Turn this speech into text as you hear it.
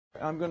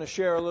I'm going to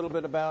share a little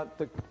bit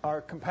about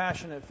our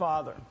compassionate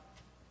Father.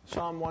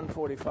 Psalm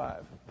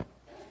 145.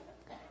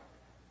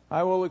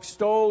 I will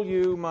extol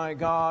you, my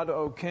God,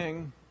 O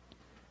King,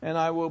 and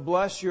I will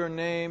bless your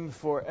name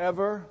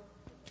forever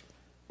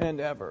and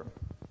ever.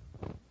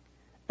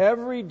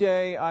 Every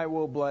day I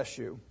will bless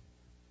you,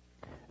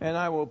 and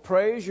I will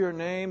praise your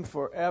name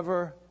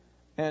forever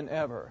and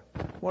ever.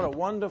 What a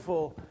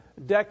wonderful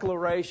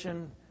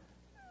declaration,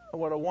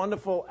 what a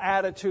wonderful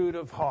attitude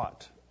of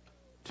heart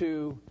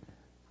to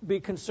be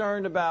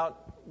concerned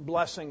about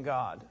blessing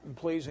God and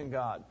pleasing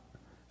God.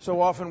 So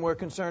often we're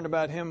concerned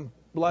about Him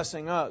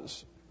blessing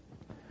us.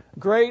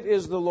 Great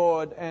is the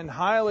Lord and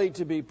highly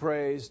to be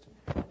praised,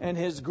 and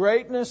His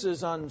greatness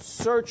is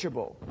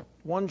unsearchable.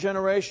 One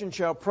generation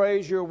shall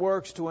praise your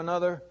works to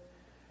another,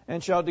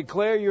 and shall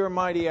declare your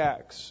mighty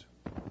acts.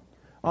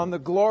 On the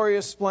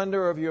glorious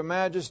splendor of your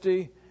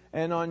majesty,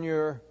 and on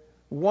your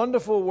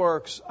wonderful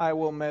works I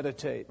will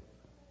meditate.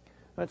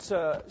 That's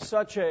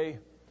such a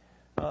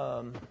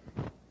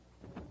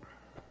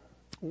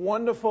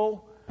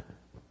wonderful,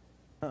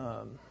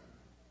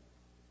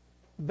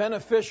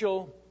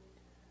 beneficial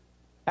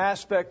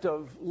aspect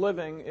of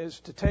living, is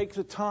to take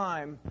the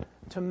time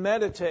to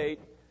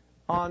meditate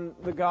on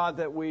the God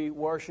that we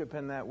worship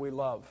and that we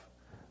love.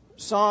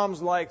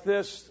 Psalms like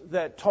this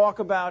that talk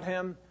about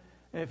Him,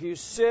 and if you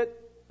sit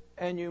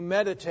and you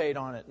meditate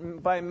on it.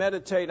 And by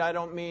meditate, I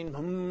don't mean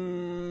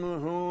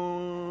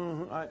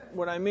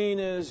what I mean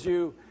is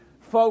you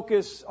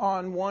focus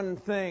on one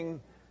thing,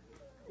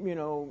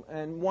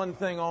 and one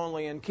thing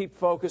only, and keep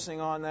focusing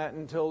on that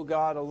until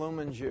God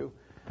illumines you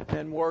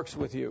and works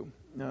with you.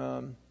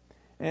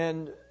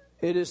 And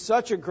it is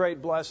such a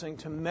great blessing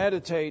to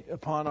meditate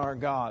upon our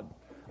God,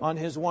 on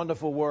His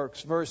wonderful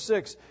works. Verse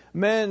 6,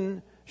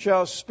 men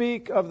shall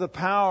speak of the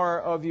power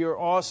of your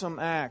awesome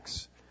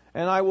acts,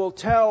 and I will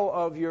tell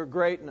of your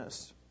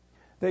greatness.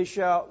 They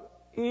shall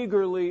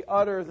eagerly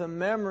utter the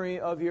memory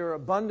of your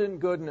abundant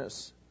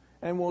goodness,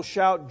 and will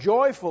shout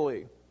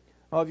joyfully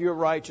of your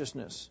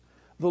righteousness.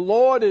 The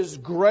Lord is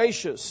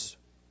gracious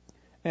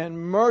and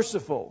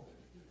merciful,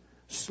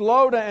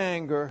 slow to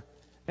anger,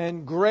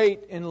 and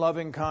great in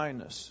loving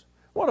kindness.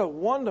 What a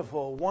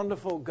wonderful,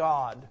 wonderful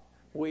God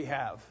we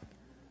have.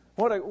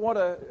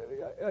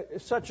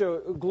 Such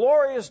a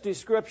glorious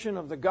description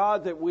of the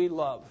God that we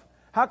love.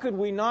 How could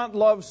we not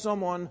love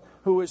someone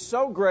who is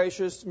so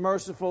gracious,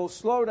 merciful,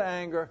 slow to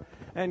anger,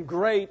 and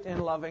great in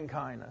loving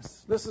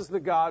kindness? This is the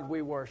God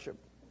we worship.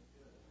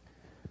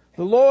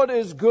 The Lord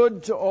is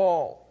good to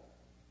all,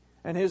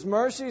 and His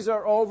mercies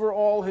are over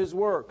all His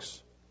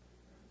works.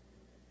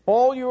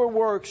 All your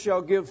works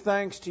shall give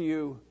thanks to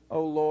you,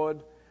 O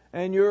Lord,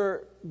 and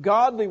your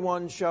godly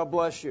ones shall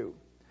bless you.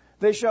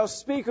 They shall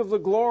speak of the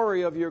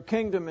glory of your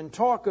kingdom and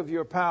talk of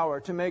your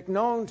power, to make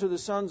known to the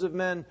sons of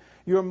men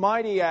your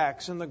mighty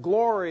acts and the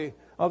glory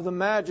of the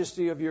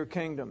majesty of your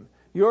kingdom.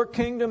 Your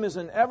kingdom is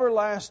an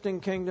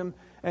everlasting kingdom,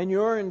 and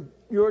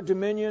your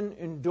dominion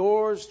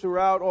endures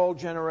throughout all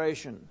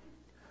generation.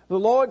 The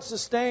Lord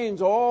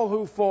sustains all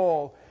who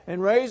fall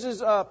and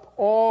raises up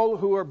all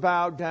who are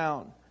bowed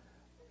down.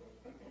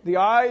 The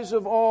eyes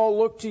of all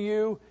look to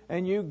you,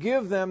 and you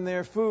give them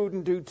their food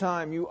in due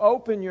time. You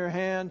open your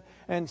hand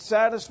and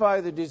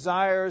satisfy the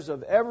desires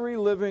of every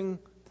living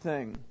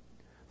thing.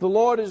 The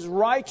Lord is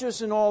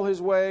righteous in all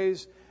His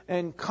ways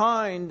and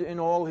kind in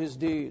all His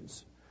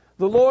deeds.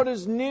 The Lord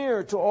is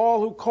near to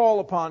all who call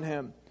upon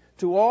Him,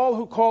 to all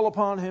who call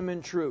upon Him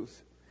in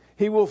truth.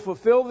 He will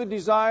fulfill the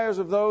desires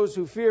of those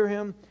who fear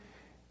Him.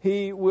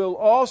 He will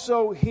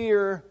also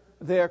hear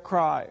their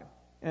cry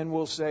and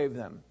will save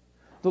them.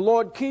 The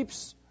Lord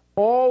keeps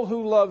all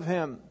who love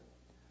Him,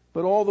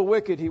 but all the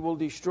wicked He will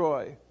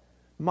destroy.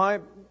 My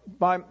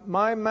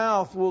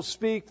mouth will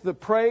speak the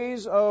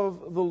praise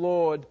of the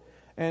Lord,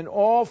 and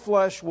all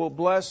flesh will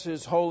bless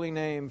His holy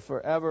name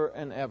forever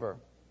and ever.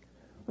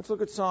 Let's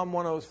look at Psalm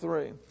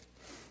 103.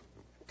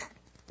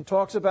 It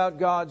talks about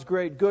God's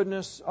great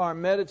goodness, our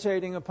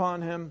meditating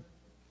upon Him,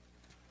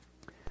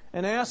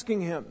 and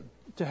asking Him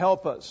to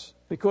help us,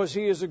 because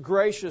He is a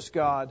gracious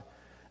God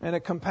and a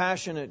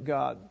compassionate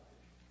God.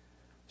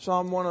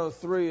 Psalm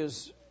 103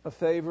 is a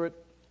favorite.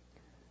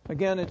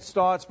 Again, it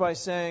starts by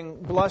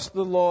saying, bless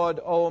the Lord,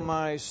 O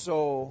my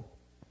soul,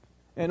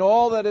 and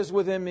all that is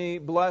within me,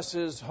 bless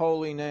His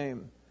holy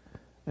name.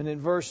 And in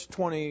verse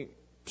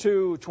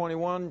 22,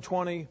 21,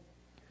 20,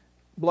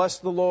 bless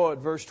the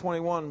Lord. Verse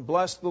 21,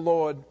 bless the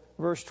Lord.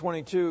 Verse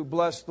 22,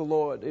 bless the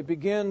Lord. It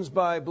begins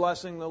by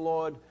blessing the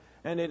Lord,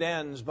 and it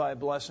ends by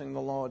blessing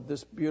the Lord,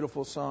 this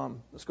beautiful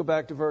psalm. Let's go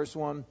back to verse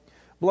 1.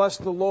 Bless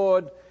the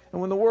Lord. And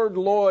when the word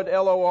Lord,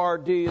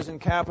 L-O-R-D, is in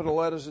capital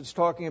letters, it's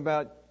talking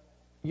about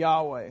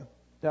Yahweh,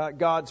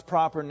 God's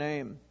proper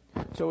name.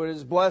 So it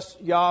is bless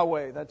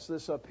Yahweh. That's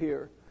this up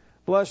here.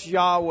 Bless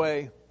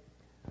Yahweh,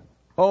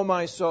 O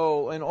my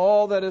soul, and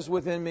all that is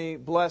within me,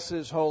 bless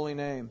His holy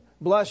name.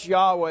 Bless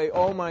Yahweh,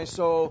 O my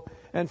soul,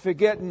 and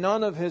forget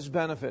none of His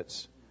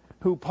benefits,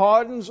 who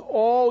pardons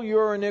all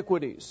your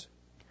iniquities,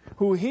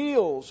 who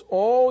heals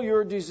all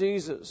your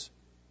diseases,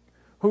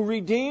 who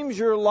redeems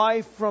your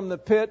life from the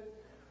pit,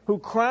 who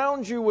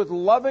crowns you with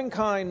loving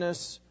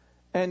kindness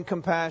and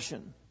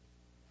compassion,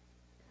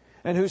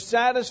 and who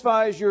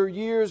satisfies your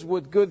years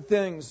with good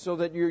things, so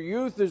that your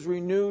youth is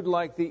renewed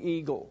like the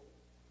eagle.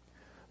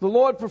 The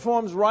Lord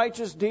performs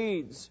righteous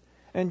deeds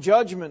and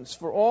judgments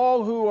for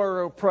all who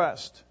are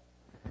oppressed.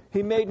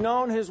 He made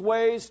known His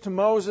ways to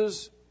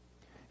Moses,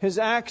 His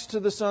acts to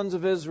the sons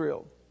of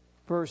Israel.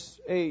 Verse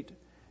 8,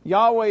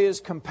 Yahweh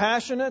is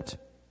compassionate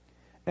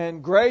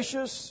and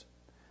gracious,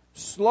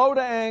 slow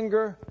to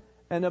anger,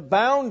 and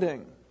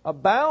abounding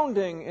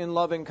in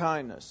loving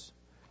kindness.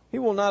 He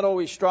will not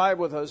always strive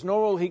with us,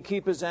 nor will He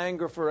keep His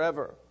anger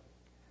forever.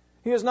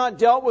 He has not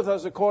dealt with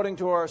us according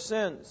to our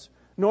sins,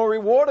 nor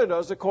rewarded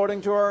us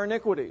according to our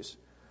iniquities.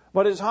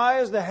 But as high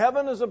as the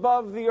heaven is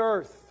above the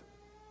earth,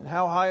 and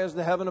how high is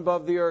the heaven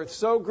above the earth,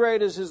 so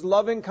great is His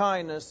loving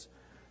kindness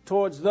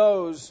towards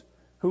those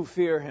who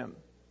fear Him.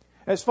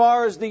 As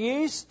far as the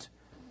east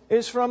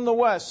is from the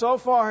west, so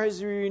far has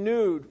He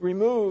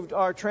removed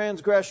our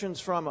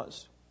transgressions from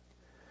us.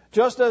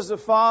 Just as the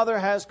Father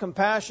has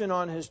compassion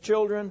on His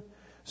children,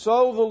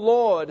 so the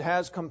Lord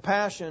has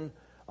compassion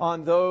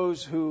on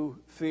those who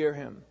fear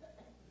Him.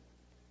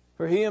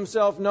 For He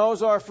Himself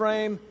knows our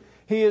frame.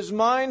 He is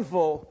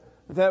mindful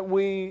that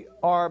we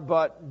are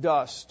but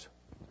dust.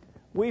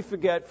 We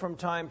forget from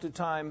time to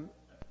time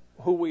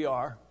who we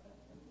are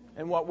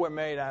and what we're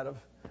made out of.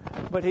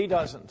 But He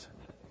doesn't.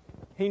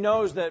 He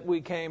knows that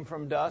we came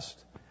from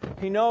dust.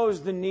 He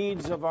knows the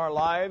needs of our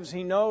lives.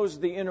 He knows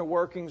the inner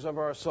workings of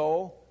our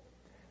soul.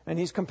 And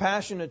He's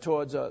compassionate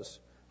towards us.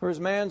 For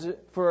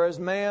as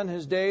man,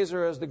 his days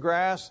are as the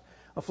grass,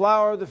 a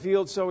flower of the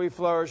field, so he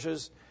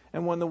flourishes.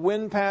 And when the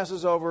wind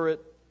passes over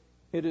it,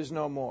 it is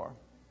no more.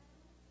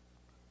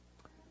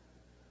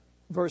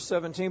 Verse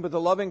 17, but the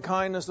loving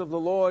kindness of the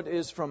Lord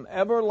is from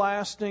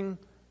everlasting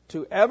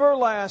to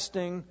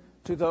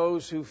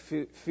those who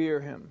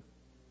fear Him.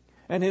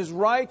 And His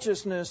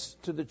righteousness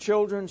to the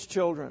children's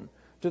children,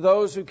 to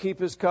those who keep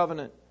His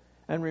covenant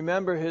and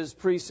remember His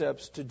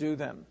precepts to do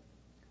them.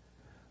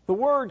 The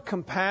word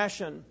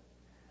compassion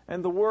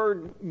and the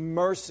word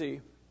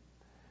mercy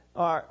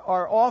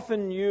are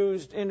often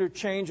used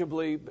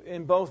interchangeably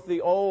in both the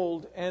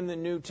Old and the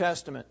New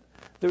Testament.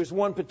 There's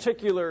one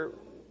particular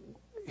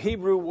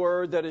Hebrew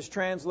word that is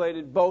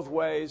translated both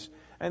ways,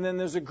 and then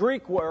there's a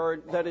Greek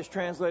word that is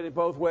translated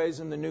both ways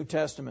in the New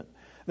Testament.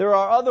 There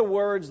are other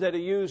words that are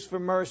used for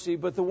mercy,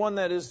 but the one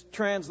that is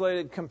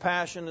translated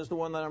compassion is the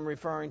one that I'm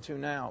referring to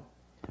now.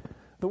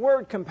 The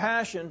word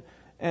compassion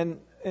and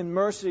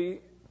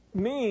mercy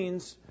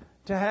means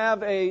to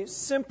have a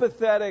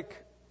sympathetic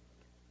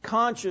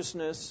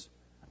consciousness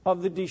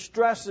of the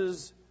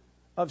distresses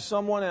of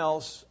someone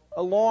else,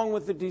 along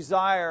with the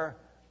desire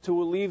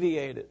to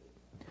alleviate it.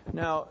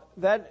 Now,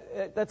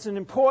 that's an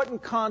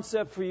important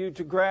concept for you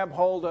to grab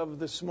hold of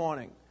this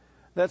morning.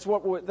 That's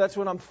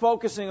what I'm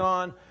focusing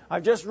on.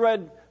 I've just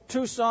read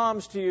 2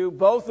 Psalms to you,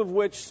 both of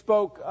which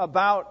spoke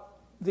about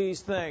these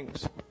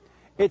things.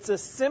 It's a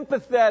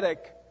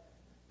sympathetic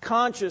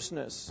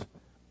consciousness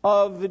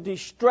of the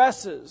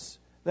distresses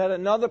that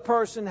another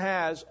person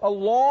has,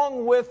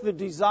 along with the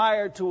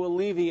desire to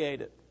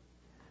alleviate it.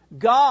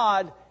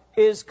 God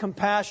is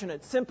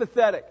compassionate,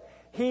 sympathetic.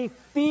 He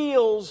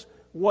feels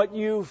what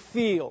you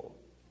feel.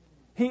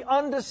 He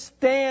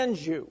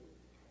understands you.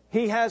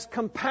 He has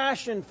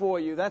compassion for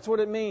you. That's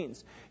what it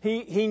means.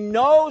 He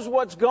knows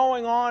what's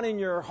going on in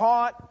your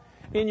heart,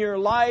 in your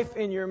life,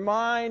 in your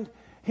mind.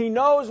 He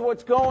knows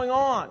what's going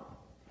on.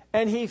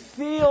 And He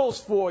feels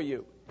for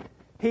you.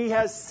 He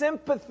has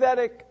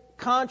sympathetic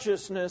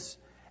consciousness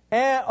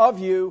of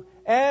you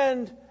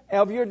and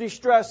of your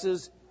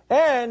distresses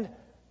and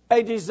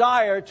a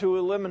desire to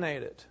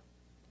eliminate it.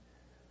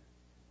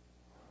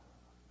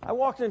 I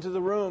walked into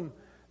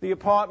the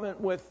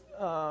apartment with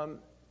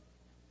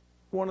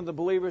one of the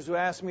believers who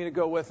asked me to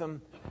go with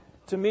him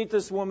to meet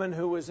this woman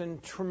who was in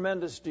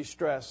tremendous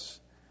distress.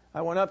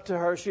 I went up to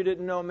her. She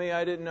didn't know me.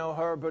 I didn't know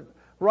her. But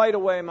right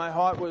away, my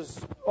heart was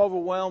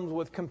overwhelmed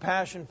with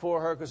compassion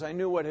for her because I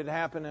knew what had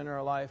happened in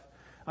her life.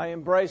 I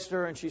embraced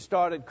her, and she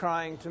started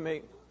crying to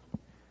me.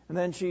 And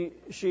then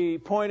she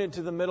pointed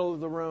to the middle of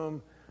the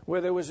room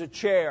where there was a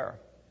chair.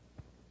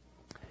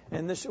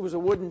 And it was a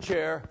wooden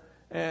chair,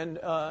 and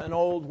an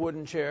old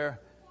wooden chair.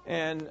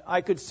 And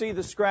I could see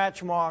the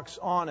scratch marks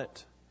on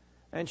it.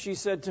 And she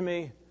said to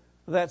me,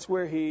 that's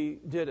where he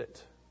did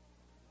it.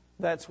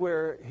 That's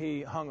where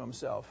he hung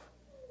himself.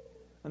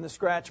 And the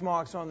scratch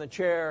marks on the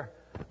chair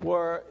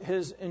were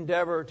his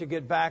endeavor to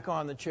get back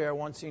on the chair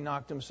once he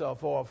knocked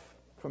himself off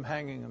from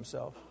hanging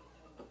himself.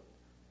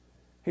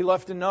 He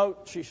left a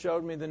note. She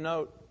showed me the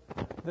note.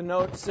 The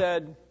note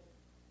said,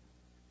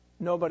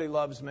 nobody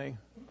loves me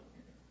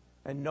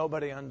and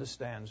nobody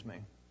understands me.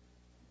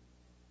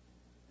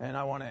 And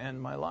I want to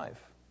end my life.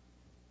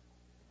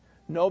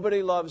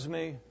 Nobody loves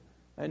me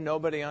and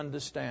nobody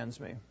understands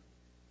me.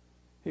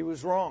 He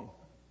was wrong.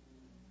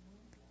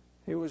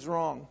 He was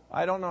wrong.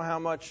 I don't know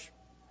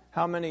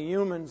how many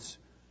humans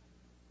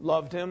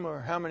loved him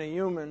or how many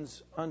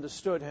humans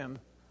understood him,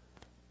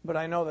 but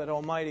I know that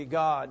Almighty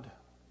God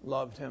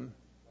loved him.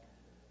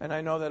 And I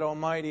know that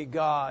Almighty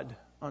God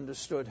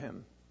understood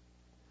him.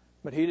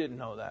 But he didn't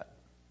know that.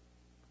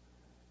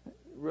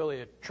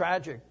 Really a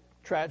tragic,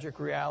 tragic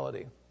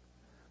reality.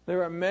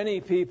 There are many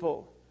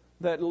people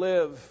that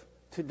live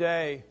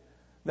today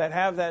that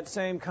have that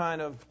same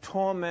kind of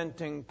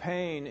tormenting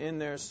pain in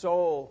their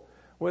soul,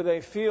 where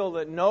they feel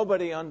that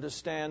nobody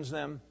understands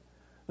them,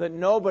 that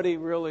nobody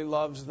really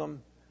loves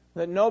them,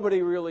 that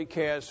nobody really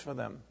cares for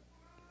them.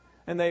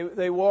 And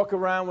they walk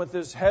around with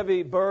this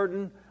heavy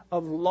burden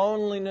of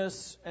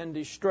loneliness and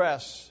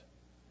distress.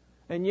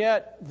 And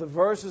yet, the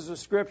verses of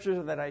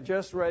Scripture that I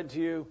just read to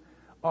you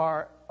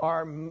are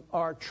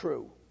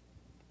true.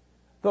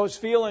 Those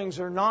feelings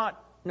are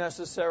not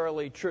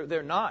necessarily true.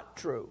 They're not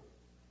true.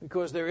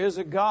 Because there is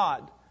a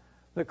God,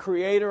 the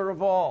Creator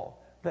of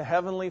all, the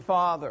Heavenly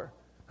Father,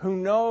 who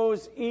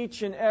knows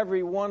each and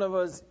every one of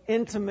us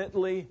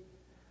intimately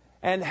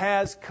and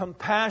has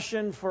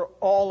compassion for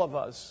all of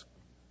us,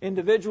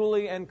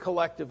 individually and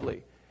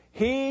collectively.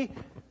 He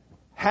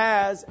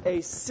has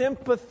a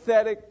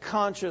sympathetic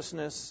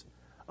consciousness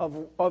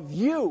of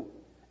you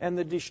and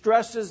the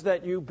distresses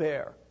that you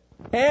bear,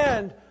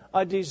 and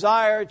a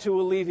desire to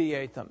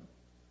alleviate them.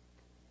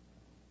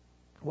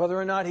 Whether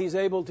or not He's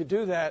able to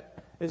do that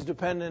is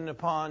dependent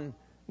upon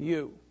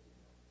you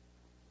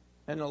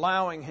and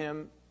allowing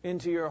Him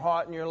into your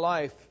heart and your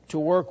life to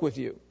work with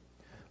you.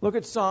 Look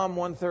at Psalm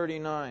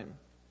 139.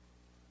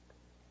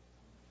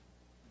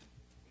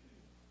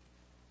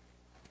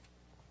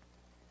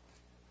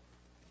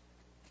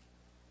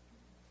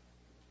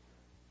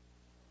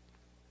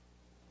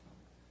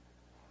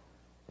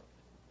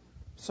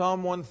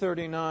 Psalm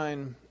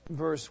 139,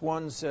 verse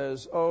 1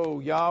 says, "O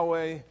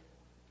Yahweh,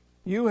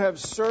 you have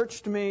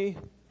searched me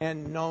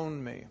and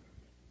known me.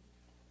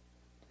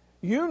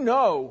 You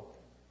know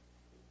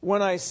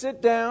when I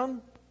sit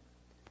down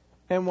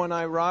and when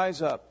I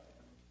rise up.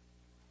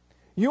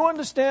 You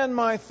understand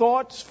my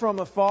thoughts from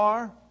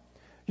afar.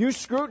 You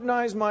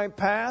scrutinize my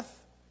path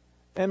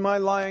and my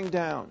lying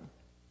down,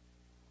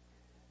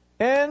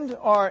 and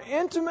are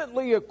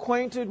intimately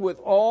acquainted with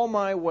all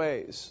my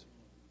ways.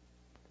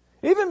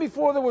 Even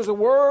before there was a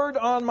word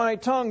on my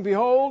tongue,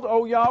 behold,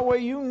 O Yahweh,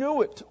 you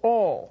knew it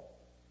all.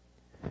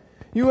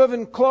 You have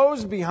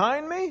enclosed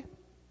behind me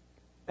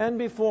and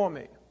before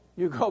me."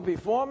 You go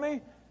before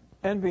me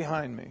and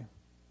behind me.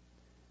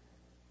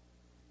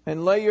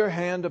 "And lay your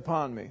hand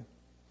upon me.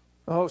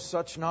 Oh,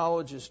 such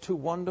knowledge is too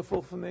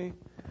wonderful for me.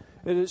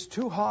 It is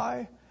too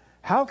high.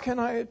 How can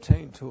I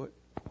attain to it?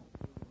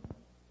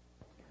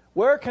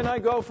 Where can I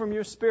go from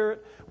your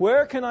spirit?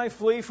 Where can I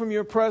flee from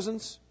your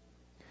presence?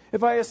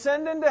 If I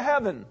ascend into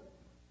heaven,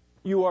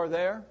 you are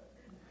there.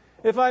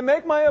 If I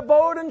make my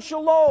abode in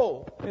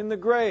Sheol, in the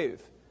grave,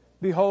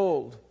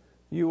 behold,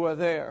 you are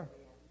there.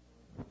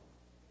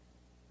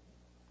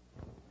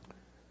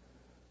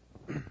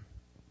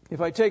 If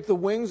I take the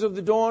wings of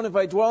the dawn, if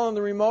I dwell in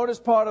the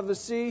remotest part of the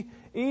sea,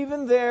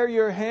 even there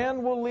your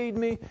hand will lead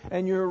me,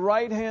 and your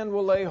right hand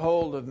will lay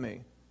hold of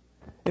me.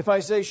 If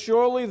I say,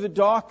 surely the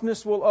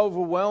darkness will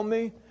overwhelm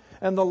me,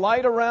 and the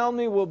light around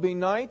me will be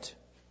night."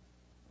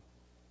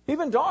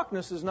 Even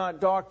darkness is not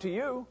dark to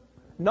you.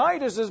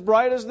 Night is as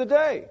bright as the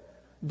day.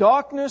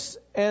 Darkness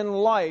and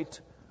light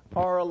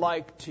are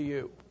alike to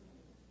you.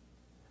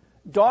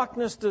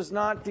 Darkness does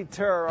not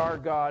deter our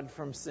God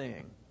from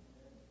seeing.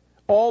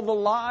 All the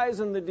lies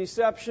and the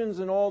deceptions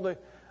and all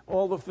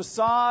the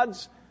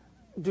facades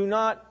do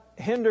not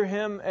hinder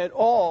Him at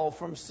all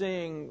from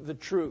seeing the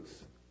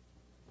truth.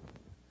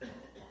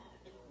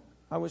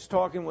 I was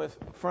talking with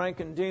Frank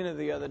and Dina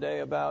the other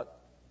day about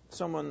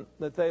someone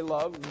that they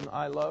loved and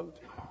I loved,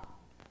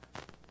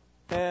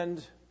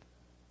 and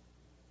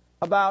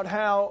about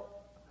how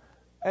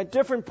at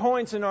different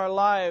points in our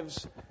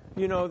lives,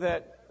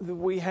 that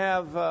we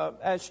have,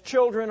 as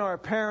children, our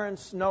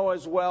parents know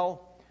as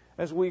well.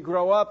 As we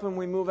grow up and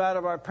we move out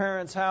of our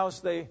parents' house,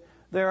 they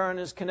aren't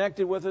as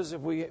connected with us.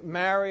 If we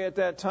marry at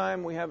that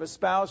time, we have a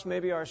spouse,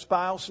 maybe our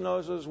spouse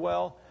knows as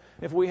well.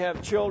 If we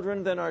have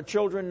children, then our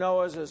children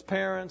know us as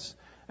parents.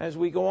 As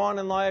we go on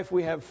in life,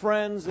 we have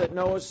friends that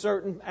know a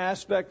certain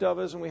aspect of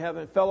us, and we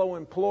have fellow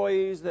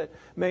employees that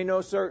may know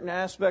a certain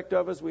aspect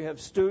of us. We have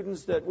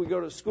students that we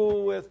go to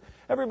school with.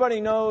 Everybody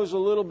knows a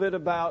little bit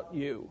about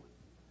you.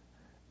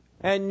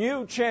 And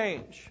you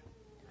change.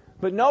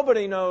 But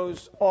nobody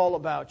knows all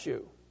about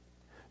you.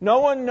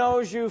 No one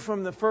knows you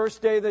from the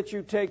first day that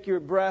you take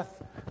your breath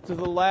to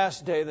the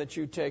last day that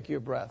you take your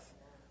breath.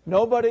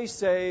 Nobody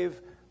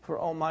save for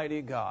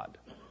Almighty God.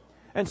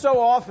 And so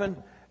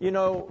often,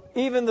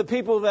 even the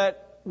people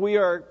that we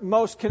are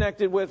most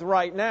connected with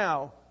right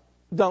now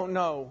don't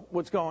know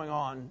what's going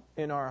on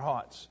in our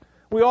hearts.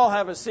 We all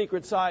have a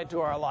secret side to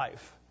our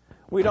life.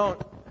 We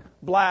don't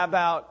blab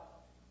out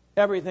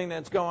everything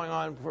that's going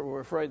on.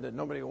 We're afraid that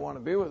nobody will want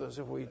to be with us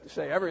if we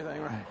say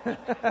everything, right?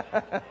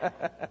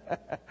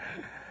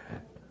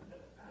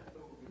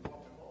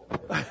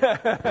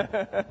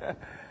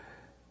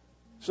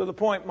 So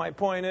my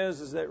point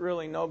is that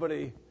really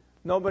nobody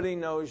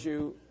knows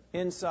you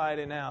inside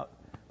and out,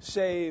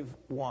 save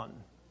one,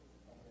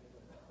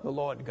 the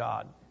Lord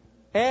God.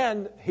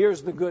 And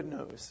here's the good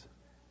news.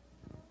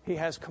 He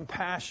has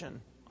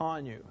compassion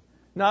on you.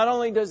 Not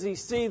only does he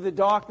see the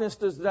darkness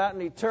does not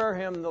deter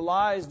him, the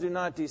lies do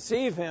not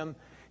deceive him,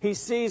 he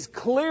sees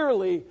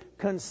clearly,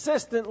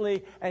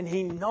 consistently, and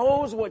he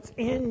knows what's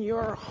in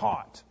your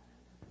heart.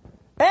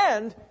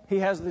 And he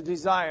has the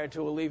desire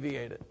to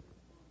alleviate it.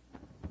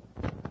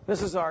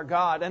 This is our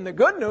God. And the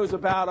good news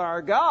about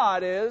our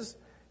God is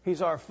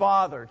he's our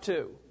Father,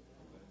 too.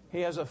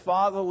 He has a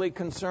fatherly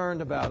concern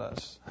about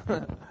us.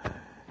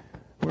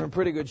 We're in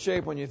pretty good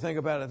shape when you think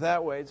about it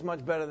that way. It's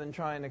much better than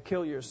trying to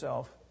kill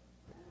yourself.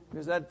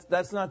 Because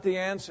that's not the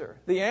answer.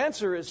 The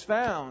answer is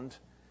found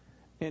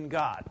in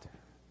God,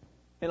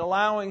 in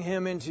allowing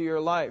Him into your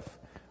life.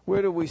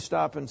 Where do we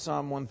stop in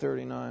Psalm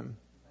 139?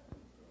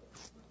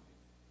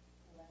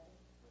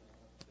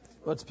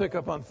 Let's pick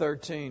up on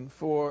 13.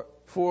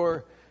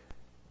 For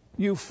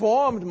you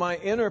formed my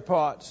inner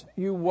parts.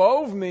 You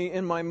wove me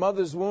in my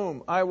mother's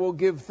womb. I will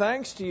give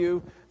thanks to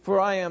you, for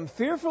I am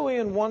fearfully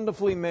and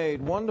wonderfully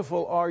made.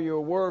 Wonderful are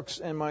your works,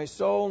 and my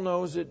soul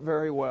knows it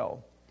very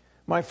well.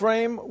 My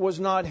frame was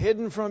not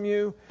hidden from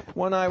you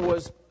when I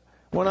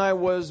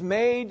was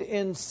made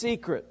in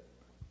secret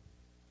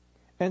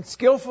and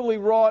skillfully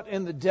wrought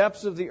in the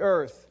depths of the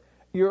earth.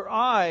 Your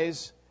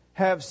eyes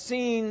have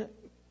seen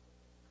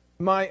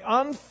my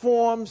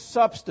unformed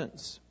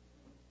substance.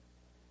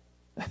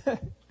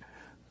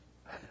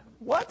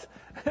 What?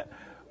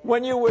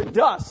 When you were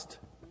dust,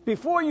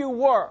 before you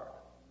were,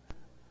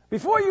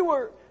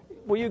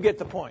 well, you get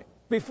the point.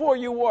 Before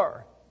you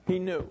were, He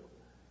knew.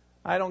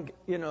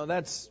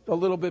 That's a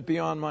little bit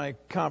beyond my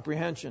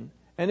comprehension.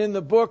 And in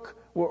the book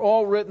were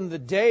all written the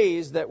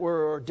days that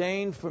were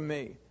ordained for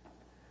me,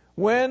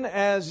 when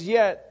as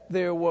yet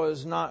there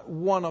was not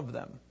one of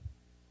them.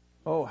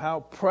 Oh, how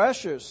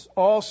precious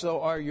also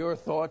are your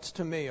thoughts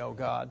to me, O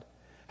God.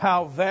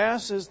 How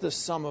vast is the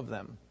sum of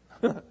them.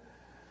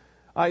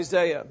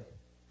 Isaiah.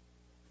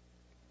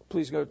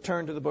 Please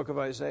turn to the book of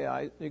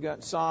Isaiah. You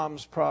got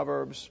Psalms,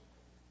 Proverbs,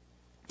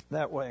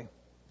 that way.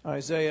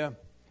 Isaiah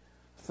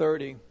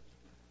 30.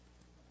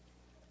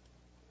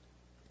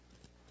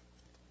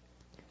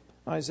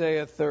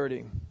 Isaiah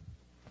 30,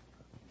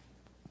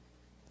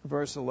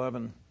 verse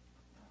 11.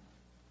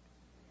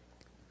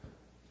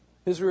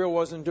 Israel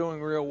wasn't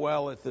doing real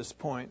well at this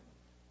point.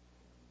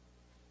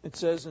 It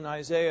says in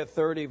Isaiah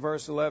 30,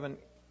 verse 11,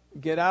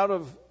 get out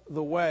of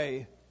the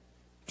way,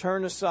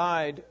 turn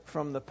aside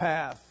from the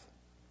path.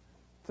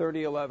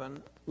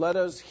 30:11. Let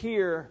us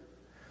hear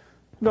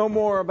no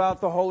more about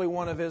the Holy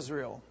One of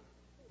Israel.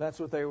 That's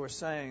what they were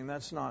saying.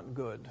 That's not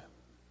good.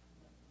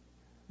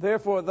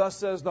 Therefore, thus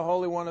says the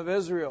Holy One of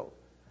Israel,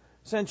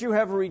 since you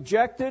have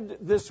rejected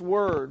this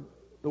word,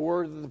 the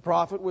word that the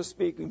prophet was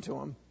speaking to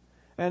him,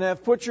 and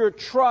have put your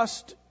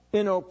trust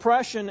in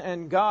oppression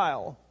and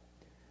guile,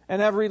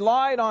 and have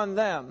relied on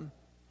them,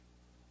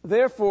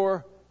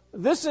 therefore,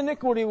 this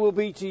iniquity will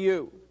be to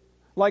you,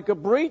 like a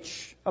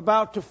breach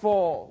about to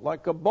fall,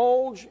 like a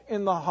bulge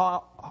in the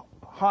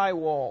high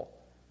wall,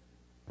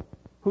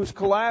 whose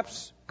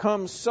collapse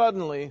comes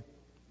suddenly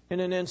in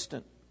an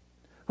instant,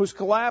 whose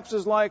collapse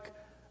is like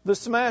the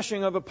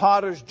smashing of a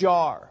potter's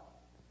jar,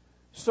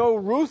 so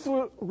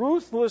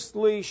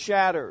ruthlessly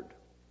shattered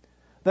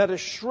that a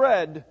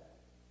shred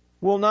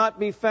will not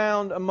be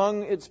found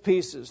among its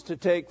pieces, to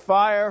take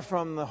fire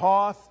from the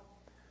hearth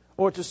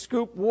or to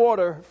scoop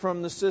water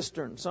from the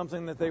cistern.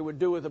 Something that they would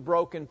do with a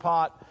broken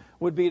pot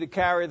would be to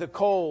carry the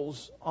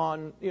coals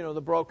on,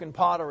 the broken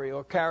pottery,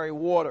 or carry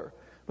water.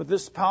 But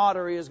this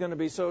pottery is going to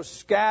be so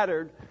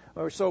scattered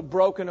or so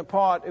broken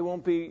apart, it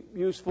won't be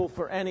useful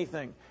for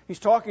anything. He's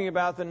talking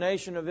about the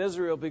nation of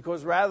Israel,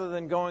 because rather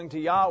than going to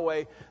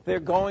Yahweh, they're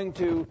going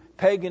to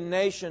pagan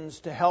nations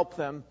to help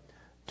them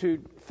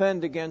to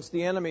fend against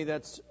the enemy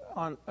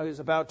is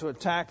about to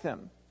attack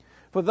them.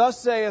 For thus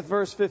saith,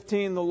 verse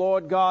 15, the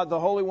Lord God, the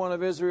Holy One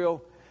of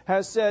Israel,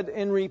 has said,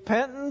 in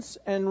repentance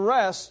and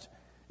rest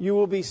you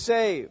will be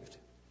saved.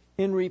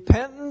 In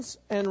repentance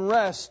and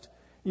rest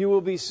you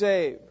will be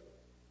saved.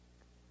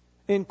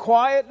 In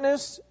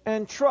quietness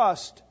and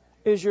trust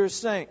is your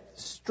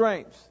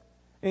strength.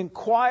 In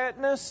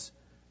quietness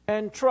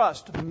and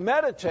trust.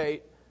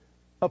 Meditate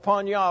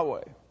upon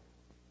Yahweh.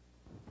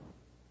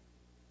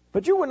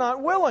 But you were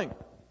not willing.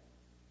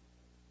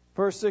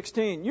 Verse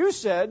 16, you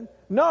said,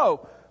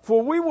 no,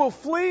 for we will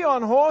flee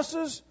on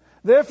horses,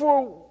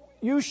 therefore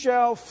you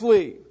shall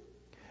flee.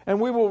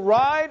 And we will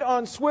ride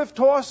on swift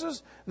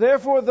horses,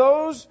 therefore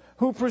those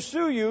who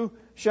pursue you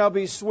shall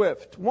be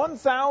swift.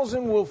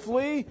 1,000 will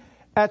flee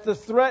at the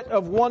threat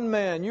of one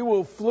man. You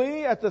will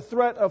flee at the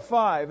threat of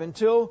 5,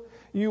 until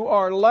you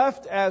are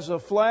left as a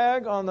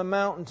flag on the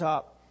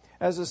mountaintop,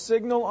 as a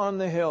signal on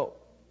the hill.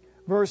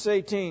 Verse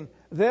 18,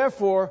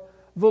 therefore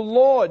the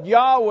Lord,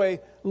 Yahweh,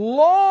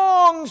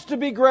 longs to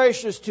be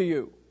gracious to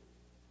you,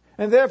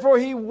 and therefore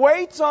He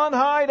waits on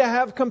high to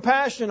have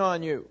compassion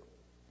on you.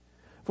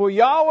 For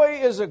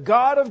Yahweh is a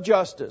God of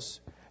justice.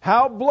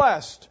 How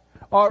blessed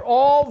are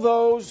all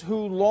those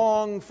who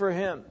long for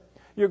Him.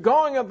 You're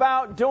going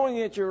about doing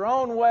it your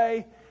own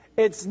way.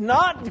 It's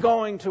not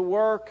going to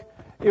work.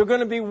 You're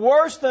going to be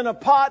worse than a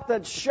pot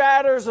that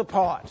shatters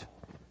apart.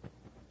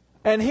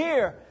 And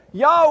here,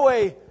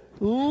 Yahweh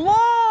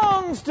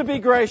longs to be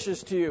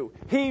gracious to you.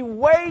 He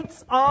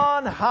waits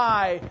on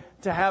high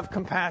to have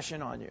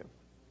compassion on you.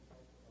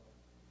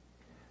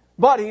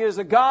 But He is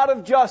a God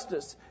of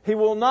justice. He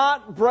will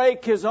not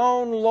break His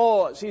own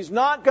laws. He's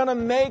not going to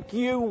make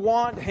you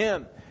want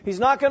Him. He's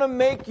not going to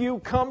make you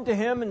come to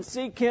Him and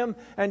seek Him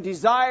and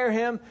desire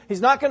Him.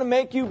 He's not going to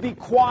make you be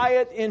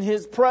quiet in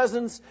His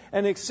presence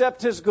and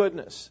accept His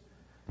goodness,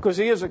 because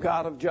He is a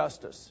God of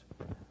justice.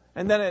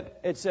 And then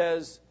it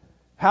says,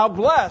 how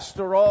blessed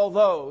are all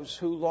those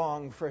who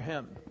long for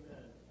Him.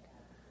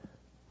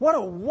 What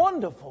a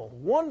wonderful,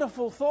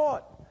 wonderful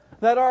thought,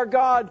 that our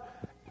God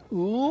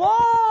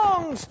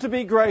longs to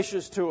be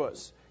gracious to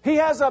us. He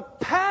has a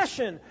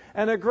passion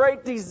and a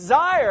great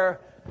desire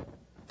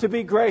to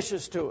be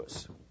gracious to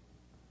us.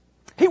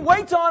 He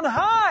waits on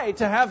high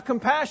to have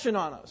compassion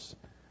on us.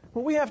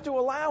 But we have to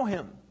allow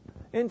Him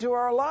into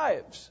our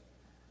lives.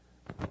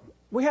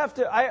 We have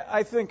to,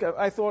 I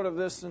thought of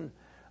this, and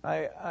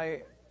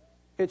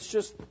it's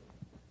just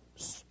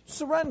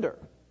surrender.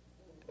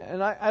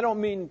 And I don't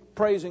mean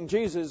praising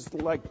Jesus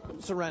like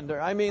surrender.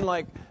 I mean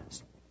like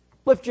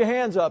lift your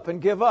hands up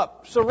and give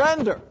up.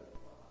 Surrender.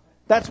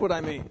 That's what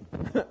I mean.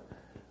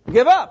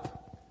 Give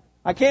up.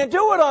 I can't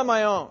do it on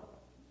my own.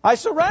 I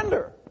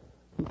surrender.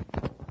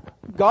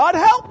 God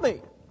help me.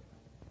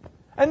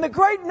 And the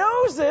great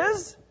news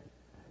is,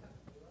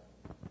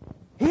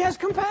 He has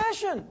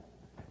compassion.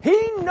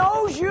 He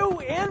knows you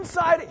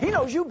inside. He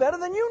knows you better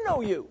than you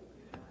know you.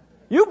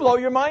 You blow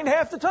your mind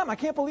half the time. I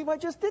can't believe I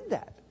just did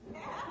that.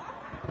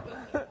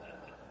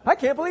 I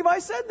can't believe I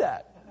said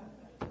that.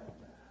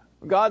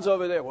 God's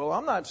over there. Well,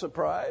 I'm not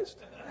surprised.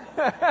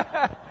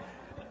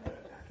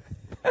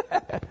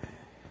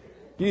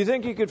 Do you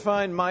think you could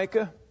find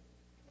Micah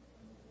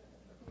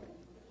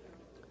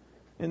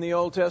in the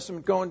Old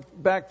Testament? Going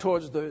back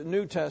towards the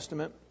New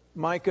Testament,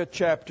 Micah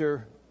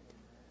chapter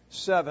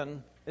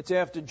 7. It's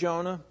after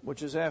Jonah,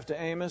 which is after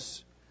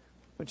Amos,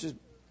 which is...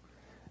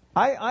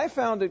 I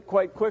found it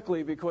quite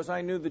quickly because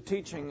I knew the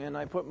teaching, and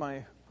I put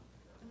my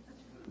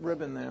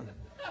ribbon there.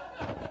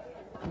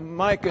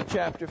 Micah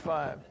chapter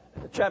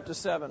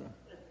 7.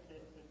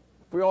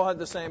 If we all had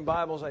the same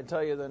Bibles, I'd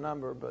tell you the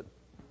number, but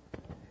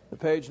the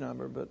page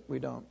number, but we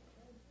don't.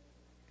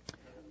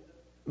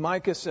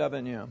 Micah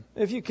 7, yeah.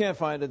 If you can't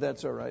find it,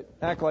 that's all right.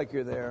 Act like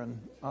you're there, and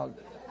I'll...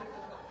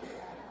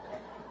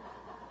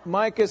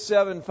 Micah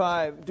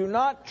 7:5. Do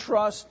not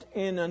trust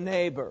in a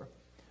neighbor.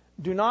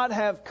 Do not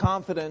have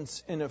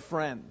confidence in a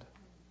friend.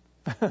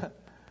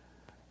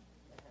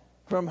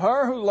 From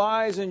her who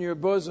lies in your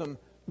bosom,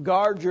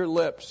 guard your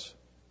lips.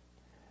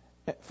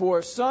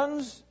 For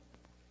sons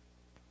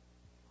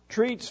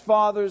treats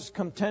fathers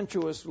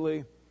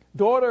contemptuously.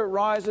 Daughter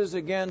rises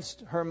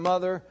against her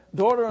mother.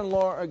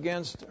 Daughter-in-law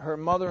against her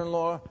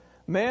mother-in-law.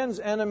 Man's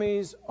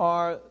enemies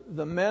are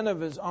the men of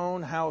his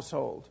own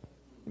household.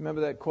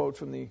 Remember that quote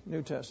from the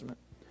New Testament.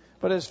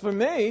 But as for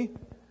me,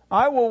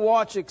 I will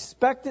watch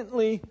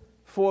expectantly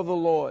for the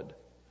Lord.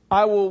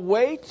 I will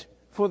wait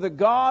for the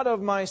God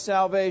of my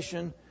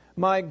salvation.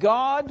 My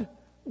God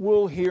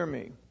will hear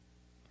me.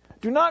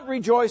 Do not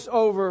rejoice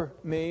over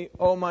me,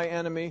 O my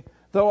enemy.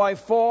 Though I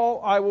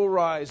fall, I will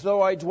rise.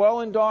 Though I dwell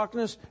in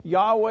darkness,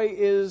 Yahweh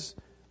is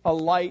a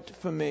light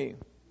for me.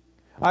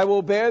 I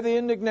will bear the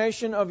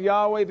indignation of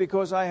Yahweh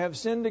because I have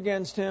sinned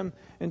against Him,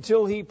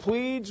 until He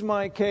pleads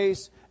my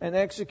case and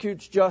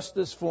executes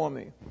justice for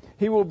me.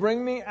 He will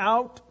bring me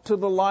out to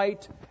the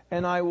light,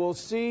 and I will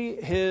see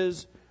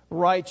His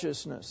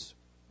righteousness.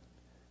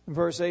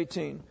 Verse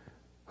 18.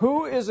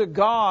 Who is a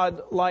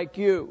God like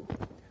you,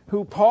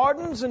 who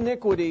pardons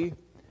iniquity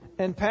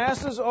and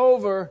passes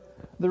over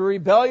the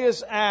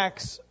rebellious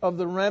acts of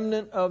the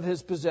remnant of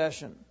His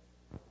possession?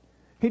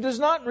 He does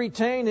not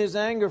retain His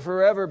anger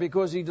forever,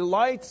 because He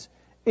delights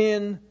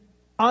in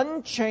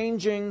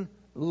unchanging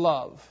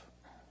love.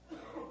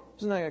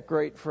 Isn't that a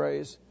great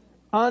phrase?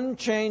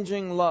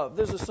 Unchanging love.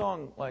 There's a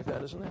song like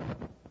that, isn't there?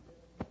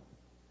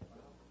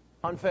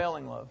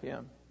 Unfailing love,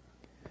 yeah.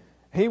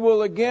 He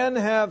will again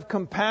have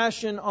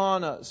compassion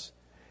on us.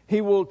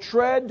 He will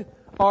tread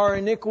our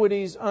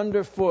iniquities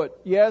underfoot.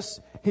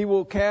 Yes, He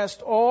will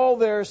cast all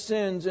their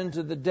sins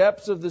into the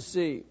depths of the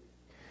sea.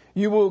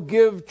 You will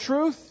give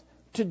truth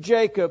to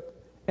Jacob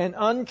and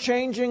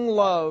unchanging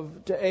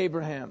love to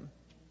Abraham.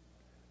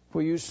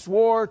 For you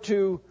swore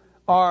to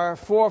our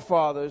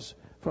forefathers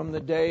from the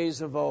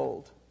days of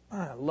old.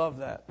 I love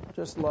that.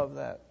 Just love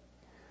that.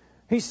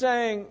 He's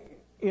saying,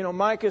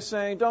 Micah's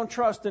saying, don't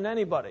trust in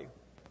anybody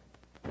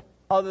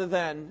other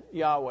than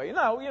Yahweh.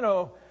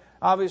 Now,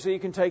 obviously you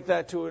can take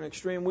that to an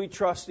extreme. We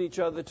trust each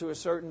other to a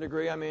certain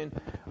degree. I mean,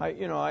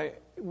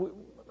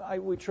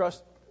 we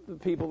trust the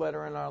people that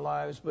are in our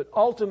lives, but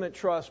ultimate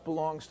trust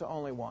belongs to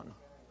only one.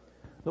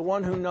 The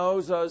one who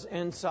knows us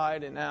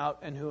inside and out,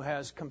 and who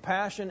has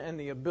compassion and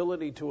the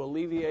ability to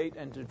alleviate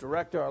and to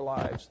direct our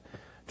lives.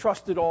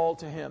 Trust it all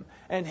to Him.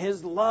 And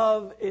His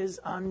love is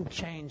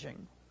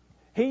unchanging.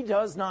 He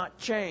does not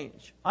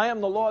change. I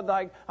am the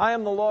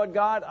Lord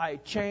God, I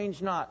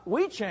change not.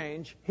 We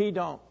change, He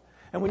don't.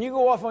 And when you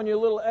go off on your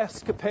little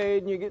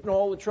escapade and you get in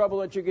all the trouble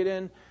that you get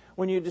in,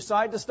 when you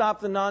decide to stop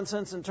the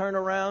nonsense and turn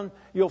around,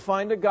 you'll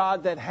find a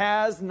God that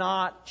has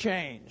not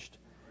changed.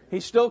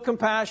 He's still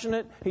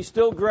compassionate. He's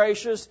still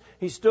gracious.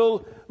 He's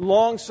still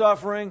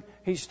long-suffering.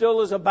 He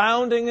still is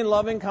abounding in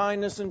loving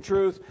kindness and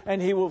truth.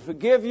 And He will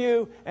forgive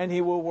you and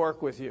He will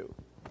work with you.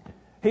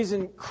 He's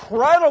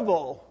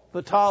incredible,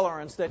 the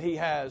tolerance that He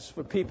has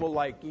for people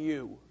like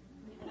you.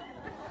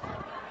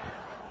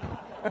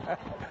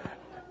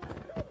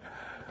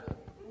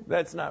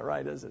 That's not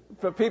right, is it?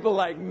 For people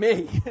like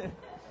me.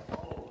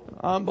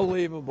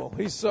 Unbelievable.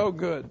 He's so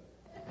good.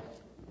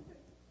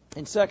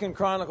 In 2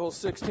 Chronicles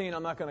 16,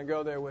 I'm not going to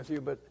go there with you,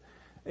 but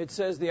it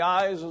says, the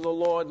eyes of the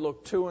Lord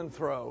look to and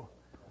fro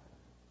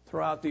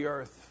throughout the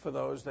earth for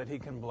those that He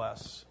can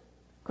bless.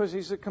 Because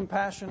He's a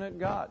compassionate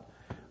God.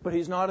 But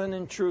He's not an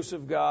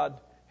intrusive God.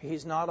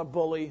 He's not a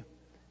bully.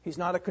 He's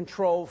not a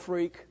control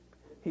freak.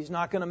 He's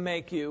not going to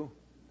make you.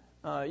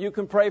 You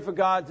can pray for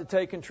God to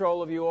take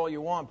control of you all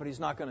you want, but He's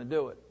not going to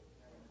do it.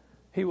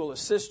 He will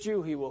assist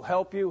you. He will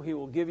help you. He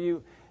will give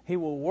you. He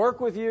will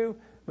work with you.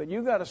 But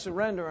you've got to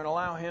surrender and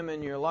allow Him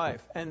in your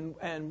life. And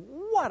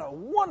what a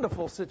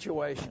wonderful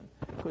situation,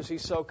 because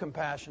He's so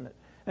compassionate.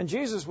 And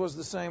Jesus was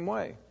the same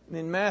way.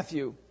 In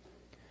Matthew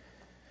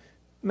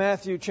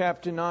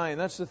chapter 9,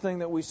 that's the thing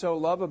that we so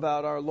love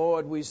about our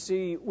Lord. We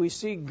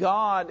see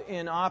God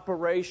in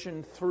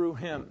operation through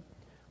Him.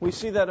 We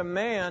see that a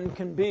man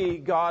can be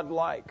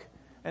God-like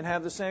and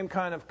have the same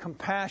kind of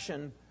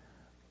compassion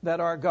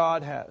that our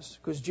God has.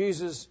 Because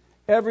Jesus,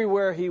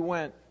 everywhere He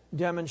went,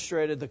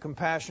 demonstrated the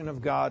compassion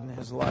of God in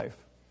His life.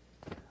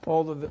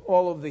 All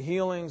of the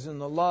healings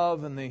and the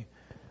love and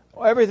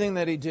everything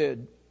that He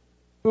did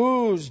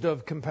oozed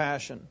of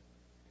compassion.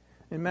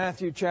 In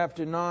Matthew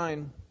chapter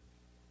 9,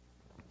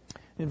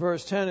 in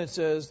verse 10 it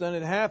says, Then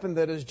it happened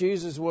that as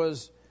Jesus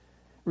was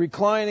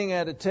reclining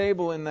at a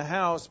table in the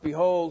house,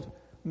 behold,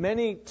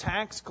 many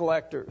tax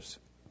collectors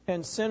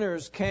and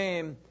sinners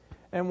came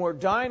and were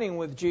dining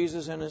with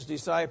Jesus and His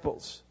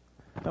disciples.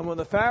 And when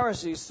the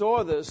Pharisees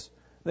saw this,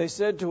 they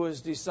said to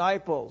His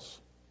disciples,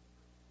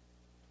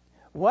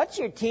 What's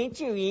your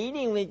teacher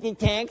eating with the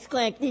tax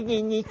collectors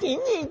and the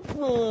sinners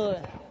for?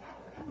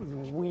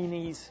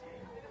 Weenies.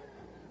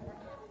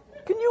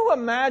 Can you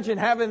imagine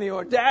having the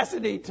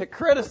audacity to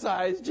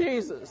criticize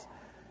Jesus?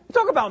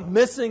 Talk about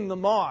missing the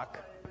mark.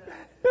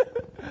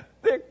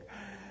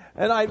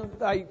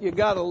 And you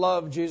got to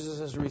love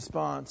Jesus'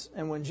 response.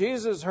 And when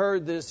Jesus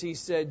heard this, He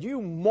said,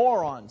 You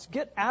morons,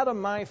 get out of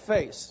my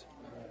face.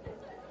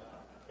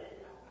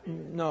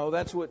 No,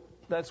 that's what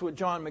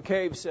John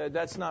McCabe said.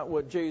 That's not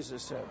what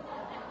Jesus said.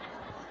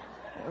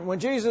 And when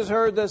Jesus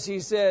heard this, He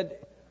said,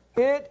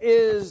 It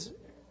is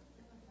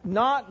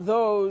not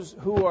those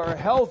who are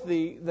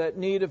healthy that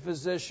need a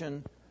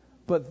physician,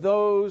 but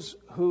those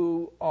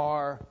who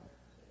are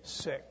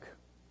sick.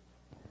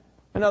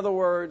 In other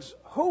words,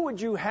 who would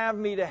you have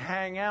me to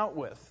hang out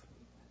with?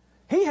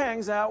 He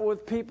hangs out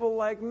with people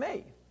like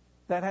me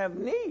that have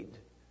need,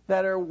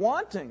 that are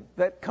wanting,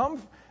 that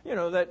come,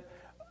 that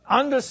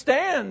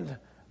understand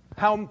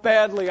how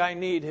badly I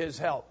need His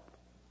help.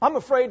 I'm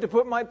afraid to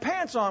put my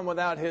pants on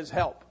without His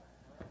help.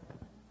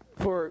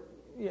 We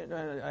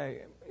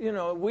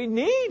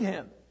need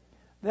Him.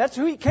 That's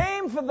who He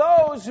came for,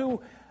 those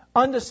who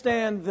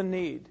understand the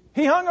need.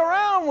 He hung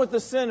around with the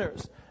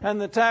sinners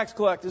and the tax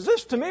collectors.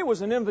 This to me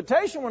was an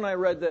invitation when I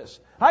read this.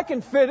 I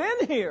can fit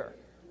in here.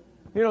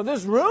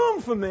 There's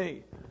room for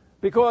me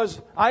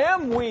because I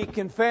am weak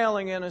and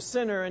failing and a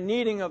sinner and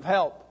needing of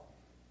help.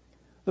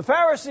 The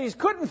Pharisees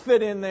couldn't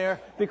fit in there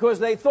because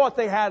they thought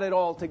they had it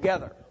all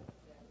together.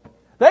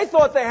 They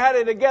thought they had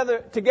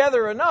it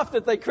together enough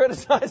that they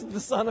criticized the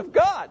Son of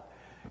God.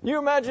 You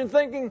imagine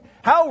thinking,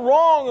 how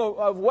wrong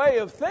a way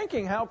of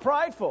thinking, how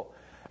prideful.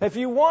 If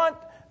you want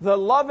the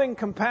loving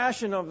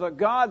compassion of the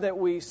God that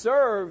we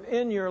serve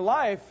in your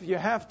life, you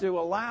have to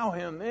allow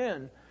Him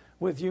in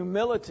with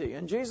humility.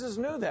 And Jesus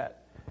knew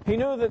that. He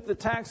knew that the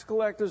tax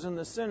collectors and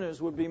the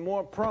sinners would be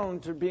more prone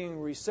to being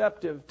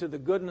receptive to the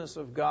goodness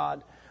of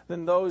God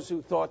than those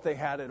who thought they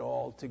had it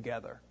all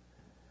together.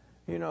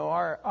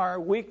 Our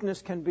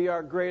weakness can be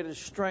our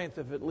greatest strength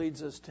if it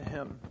leads us to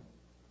Him.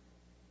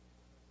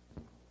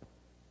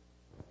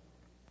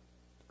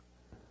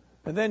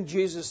 And then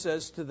Jesus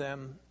says to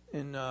them,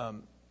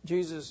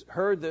 Jesus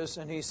heard this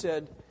and He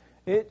said,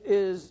 It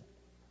is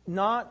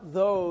not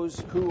those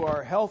who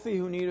are healthy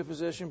who need a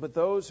physician, but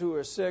those who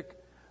are sick.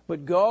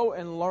 But go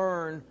and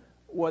learn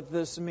what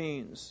this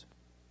means.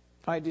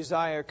 I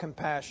desire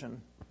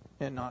compassion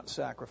and not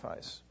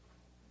sacrifice.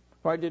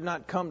 For I did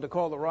not come to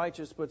call the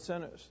righteous, but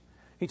sinners.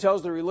 He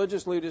tells the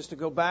religious leaders to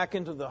go back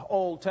into the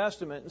Old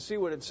Testament and see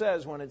what it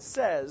says when it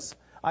says,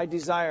 I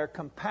desire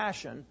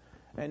compassion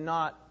and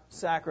not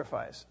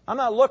sacrifice. I'm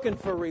not looking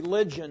for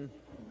religion.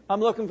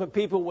 I'm looking for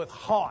people with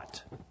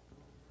heart.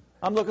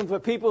 I'm looking for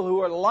people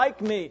who are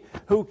like me,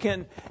 who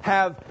can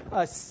have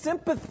a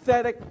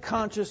sympathetic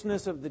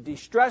consciousness of the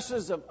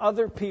distresses of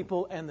other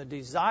people and the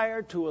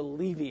desire to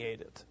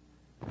alleviate it.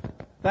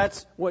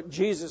 That's what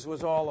Jesus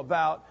was all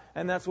about,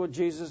 and that's what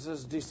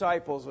Jesus'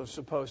 disciples are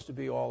supposed to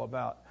be all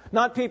about.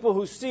 Not people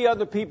who see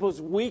other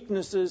people's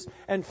weaknesses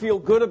and feel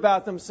good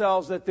about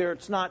themselves that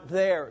it's not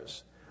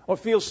theirs, or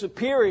feel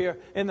superior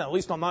in that, at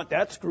least I'm not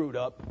that screwed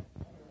up.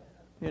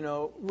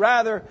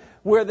 Rather,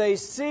 where they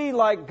see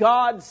like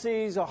God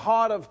sees, a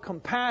heart of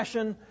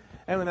compassion,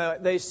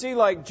 and they see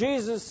like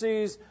Jesus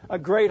sees, a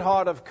great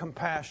heart of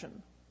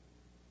compassion.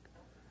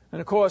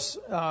 And of course,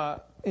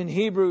 in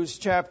Hebrews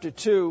chapter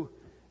 2,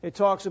 it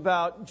talks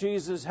about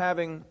Jesus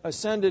having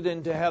ascended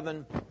into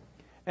heaven.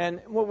 And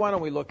why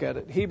don't we look at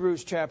it?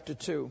 Hebrews chapter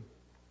 2.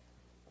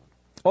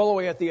 All the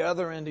way at the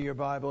other end of your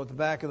Bible, at the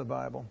back of the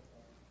Bible.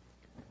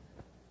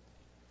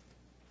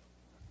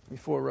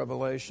 Before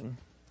Revelation.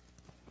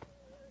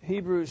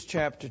 Hebrews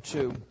chapter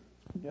 2.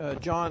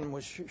 John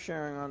was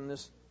sharing on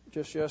this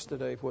just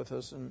yesterday with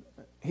us. In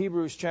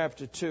Hebrews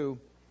chapter 2,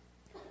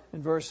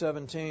 in verse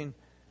 17.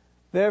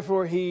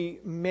 Therefore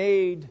he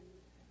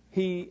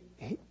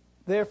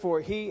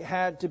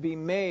had to be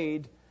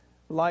made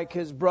like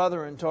his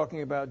brethren,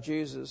 talking about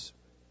Jesus.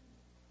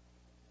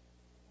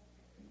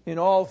 In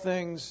all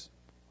things,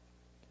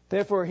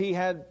 therefore he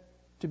had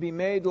to be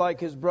made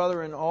like his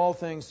brother in all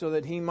things, so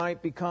that he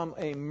might become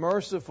a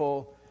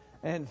merciful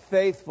and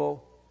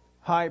faithful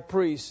high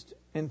priest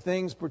in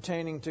things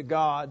pertaining to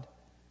God,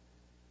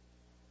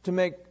 to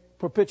make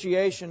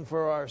propitiation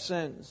for our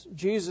sins.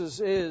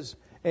 Jesus is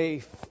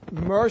a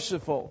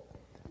merciful,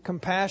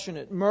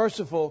 compassionate,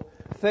 merciful,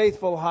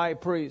 faithful high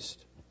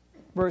priest.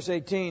 Verse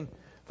 18,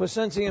 for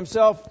since he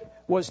himself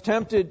was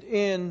tempted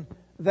in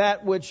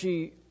that which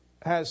he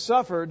has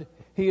suffered,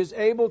 he is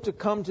able to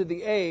come to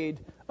the aid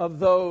of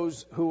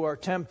those who are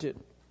tempted.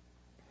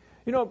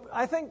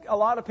 I think a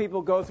lot of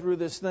people go through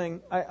this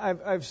thing.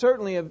 I've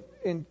certainly,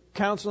 in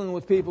counseling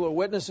with people or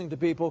witnessing to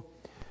people,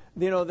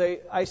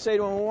 I say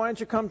to them, well, why don't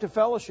you come to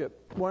fellowship?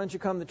 Why don't you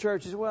come to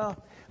church? He says,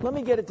 well, let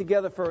me get it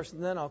together first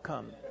and then I'll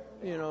come.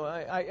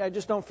 I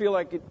just don't feel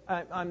like it,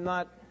 I'm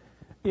not,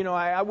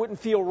 I wouldn't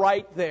feel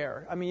right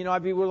there. I mean,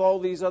 I'd be with all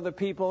these other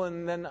people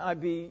and then I'd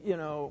be,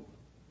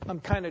 I'm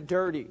kind of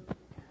dirty.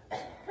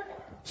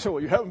 So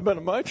you haven't been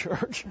to my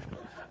church?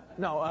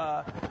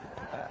 No.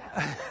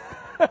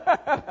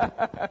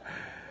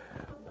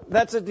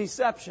 That's a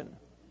deception.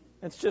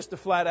 It's just a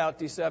flat-out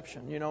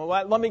deception.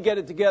 Let me get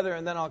it together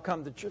and then I'll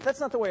come to church. That's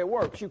not the way it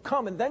works. You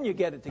come and then you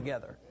get it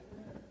together.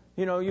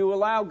 You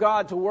allow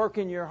God to work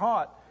in your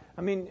heart.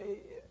 I mean,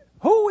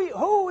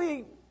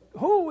 who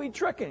are we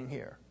tricking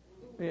here?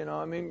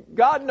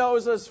 God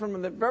knows us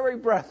from the very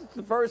breath of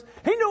the first.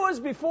 He knew us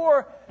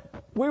before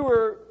we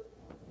were,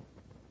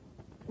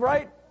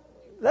 right?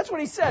 That's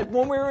what he said.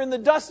 When we were in the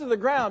dust of the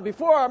ground,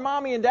 before our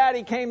mommy and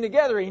daddy came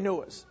together, he knew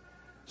us.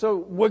 So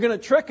we're going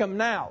to trick him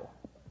now.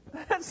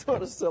 That's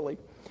sort of silly.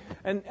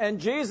 And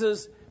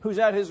Jesus, who's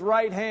at his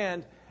right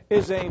hand,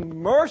 is a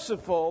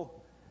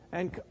merciful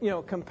and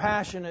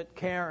compassionate,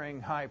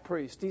 caring high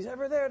priest. He's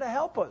ever there to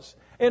help us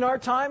in our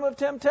time of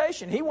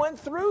temptation. He went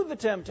through the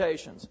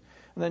temptations.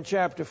 And then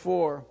chapter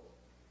 4,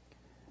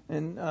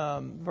 in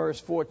verse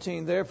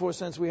 14, therefore,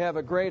 since we have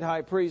a great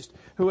high priest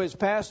who has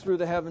passed through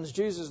the heavens,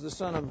 Jesus, the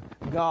Son of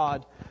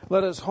God,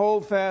 let us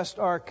hold fast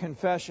our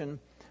confession,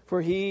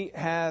 for we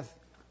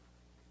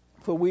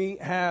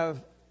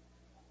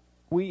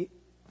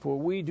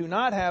do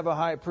not have a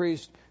high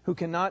priest who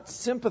cannot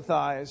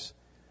sympathize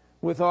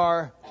with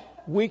our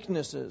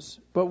weaknesses,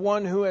 but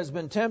one who has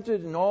been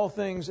tempted in all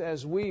things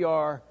as we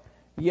are,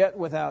 yet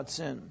without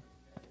sin.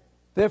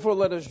 Therefore,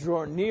 let us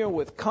draw near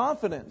with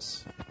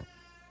confidence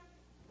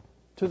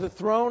to the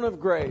throne of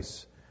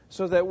grace,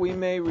 so that we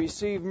may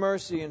receive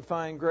mercy and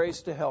find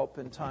grace to help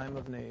in time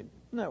of need.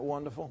 Isn't that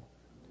wonderful?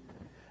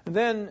 And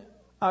then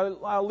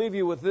I'll leave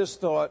you with this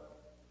thought.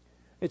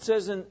 It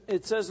says in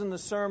the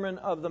Sermon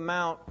of the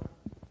Mount,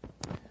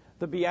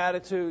 the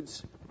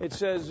Beatitudes, it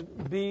says,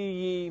 "Be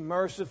ye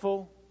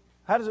merciful."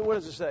 What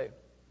does it say?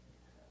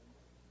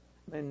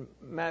 In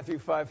Matthew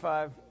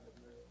 5:5.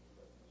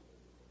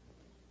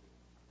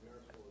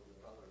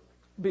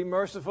 Be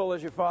merciful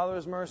as your Father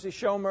is mercy.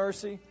 Show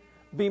mercy.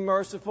 Be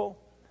merciful.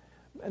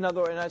 In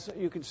other words,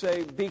 you could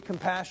say, be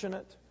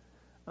compassionate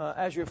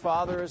as your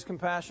Father is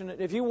compassionate.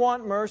 If you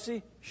want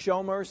mercy,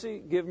 show mercy,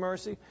 give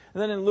mercy.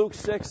 And then in Luke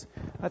 6,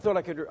 I thought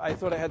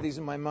I had these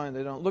in my mind.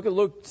 I don't. Look at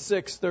Luke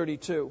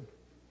 6:32.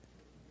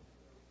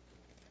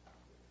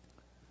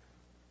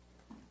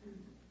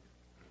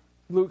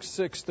 Luke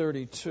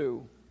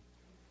 6:32.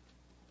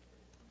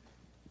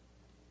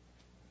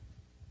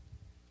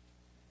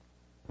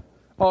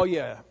 Oh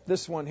yeah,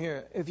 this one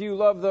here. If you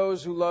love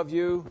those who love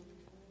you,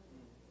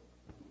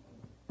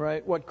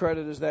 right? What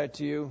credit is that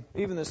to you?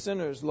 Even the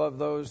sinners love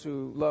those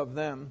who love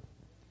them.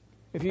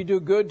 If you do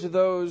good to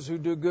those who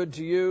do good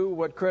to you,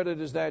 what credit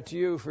is that to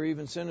you? For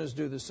even sinners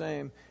do the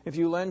same. If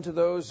you lend to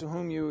those to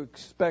whom you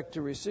expect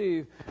to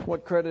receive,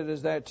 what credit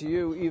is that to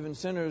you? Even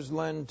sinners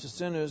lend to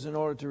sinners in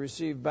order to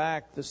receive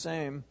back the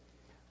same.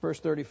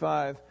 Verse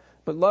 35,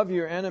 but love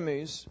your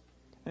enemies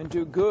and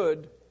do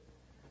good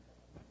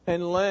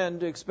and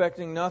lend,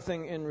 expecting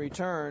nothing in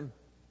return.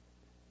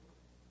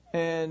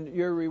 And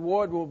your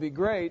reward will be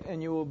great,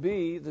 and you will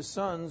be the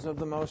sons of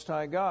the Most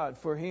High God.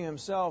 For He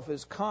Himself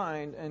is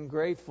kind and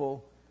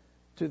grateful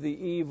to the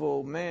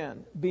evil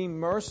man. Be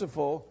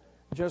merciful,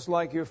 just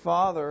like your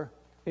Father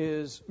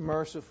is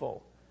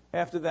merciful.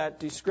 After that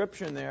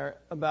description there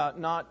about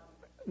not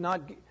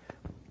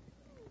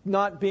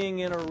being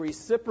in a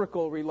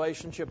reciprocal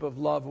relationship of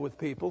love with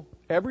people.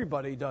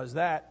 Everybody does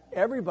that.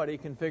 Everybody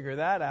can figure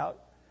that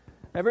out.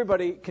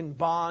 Everybody can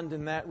bond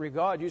in that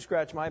regard. You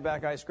scratch my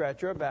back, I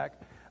scratch your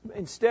back.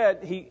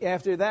 Instead,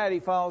 after that, he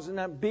follows,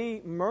 now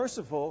be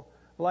merciful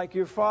like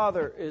your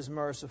Father is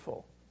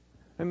merciful.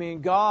 I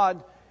mean,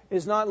 God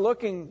is not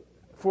looking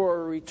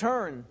for a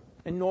return,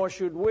 and nor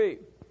should we.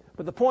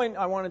 But the point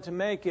I wanted to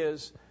make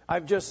is,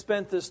 I've just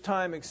spent this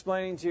time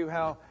explaining to you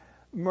how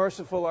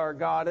merciful our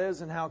God is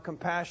and how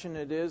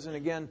compassionate it is. And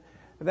again,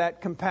 that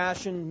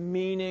compassion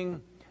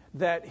meaning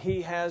that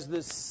He has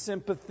this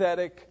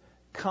sympathetic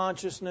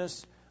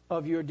consciousness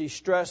of your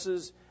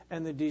distresses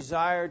and the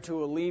desire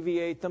to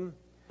alleviate them.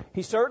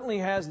 He certainly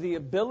has the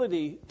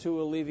ability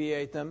to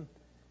alleviate them,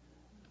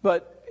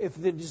 but if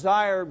the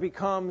desire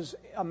becomes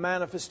a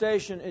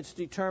manifestation, it's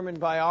determined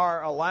by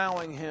our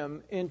allowing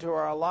Him into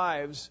our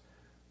lives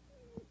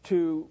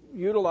to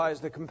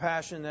utilize the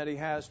compassion that He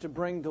has to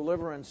bring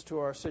deliverance to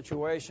our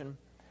situation.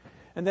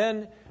 And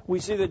then we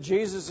see that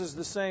Jesus is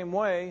the same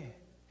way.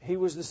 He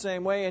was the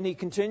same way, and He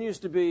continues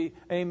to be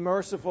a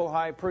merciful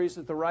high priest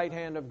at the right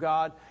hand of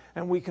God,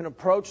 and we can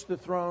approach the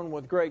throne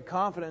with great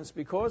confidence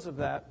because of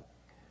that.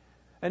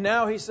 And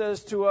now He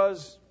says to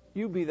us,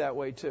 you be that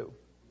way too.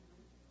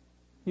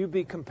 You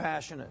be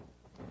compassionate.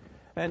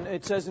 And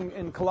it says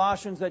in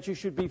Colossians that you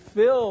should be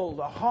filled,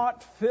 a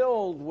heart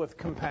filled with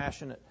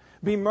compassionate.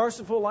 Be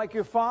merciful like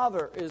your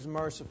Father is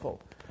merciful.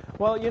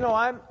 Well, you know,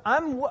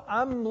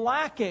 I'm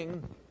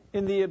lacking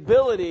in the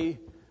ability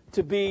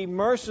to be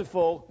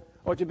merciful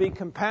or to be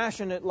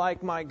compassionate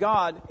like my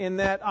God, in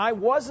that I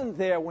wasn't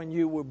there when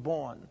you were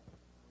born.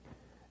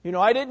 You know,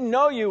 I didn't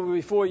know you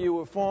before you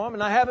were formed,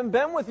 and I haven't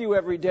been with you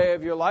every day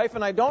of your life,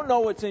 and I don't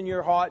know what's in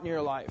your heart and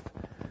your life.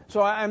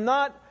 So I'm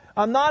not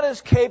as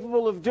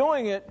capable of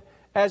doing it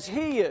as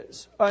He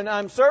is. And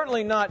I'm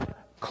certainly not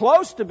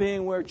close to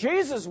being where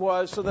Jesus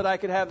was so that I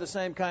could have the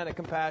same kind of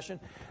compassion.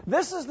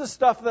 This is the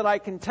stuff that I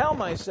can tell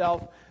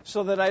myself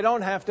so that I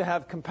don't have to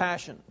have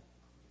compassion.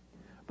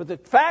 But the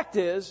fact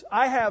is,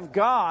 I have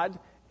God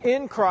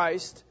in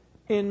Christ,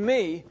 in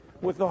me,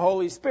 with the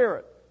Holy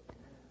Spirit.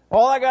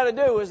 All I got to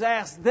do is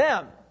ask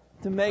them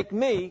to make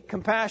me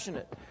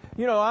compassionate.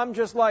 You know, I'm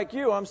just like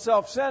you. I'm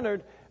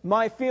self-centered.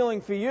 My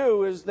feeling for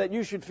you is that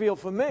you should feel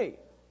for me.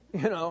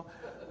 You know,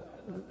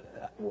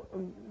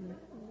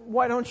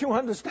 why don't you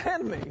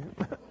understand me?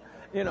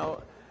 You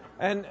know,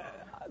 and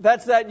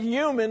that's that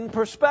human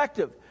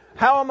perspective.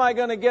 How am I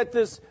going to get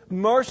this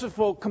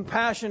merciful,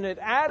 compassionate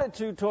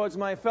attitude towards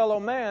my fellow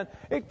man?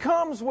 It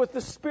comes with the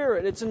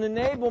Spirit. It's an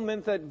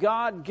enablement that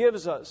God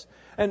gives us.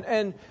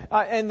 And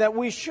that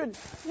we should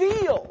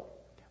feel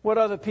what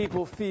other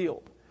people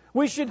feel.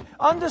 We should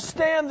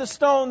understand the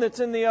stone that's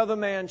in the other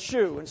man's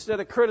shoe instead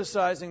of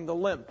criticizing the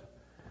limp.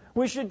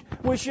 We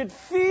should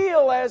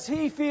feel as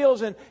He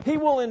feels, and He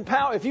will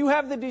empower. If you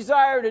have the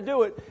desire to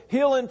do it,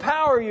 He'll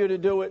empower you to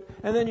do it,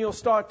 and then you'll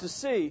start to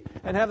see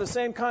and have the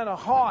same kind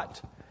of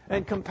heart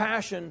and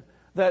compassion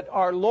that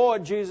our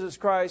Lord Jesus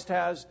Christ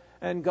has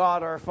and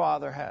God our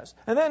Father has.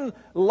 And then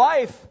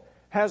life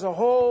has a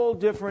whole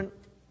different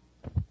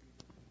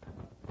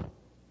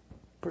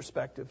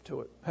perspective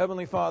to it.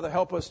 Heavenly Father,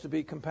 help us to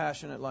be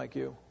compassionate like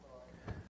You.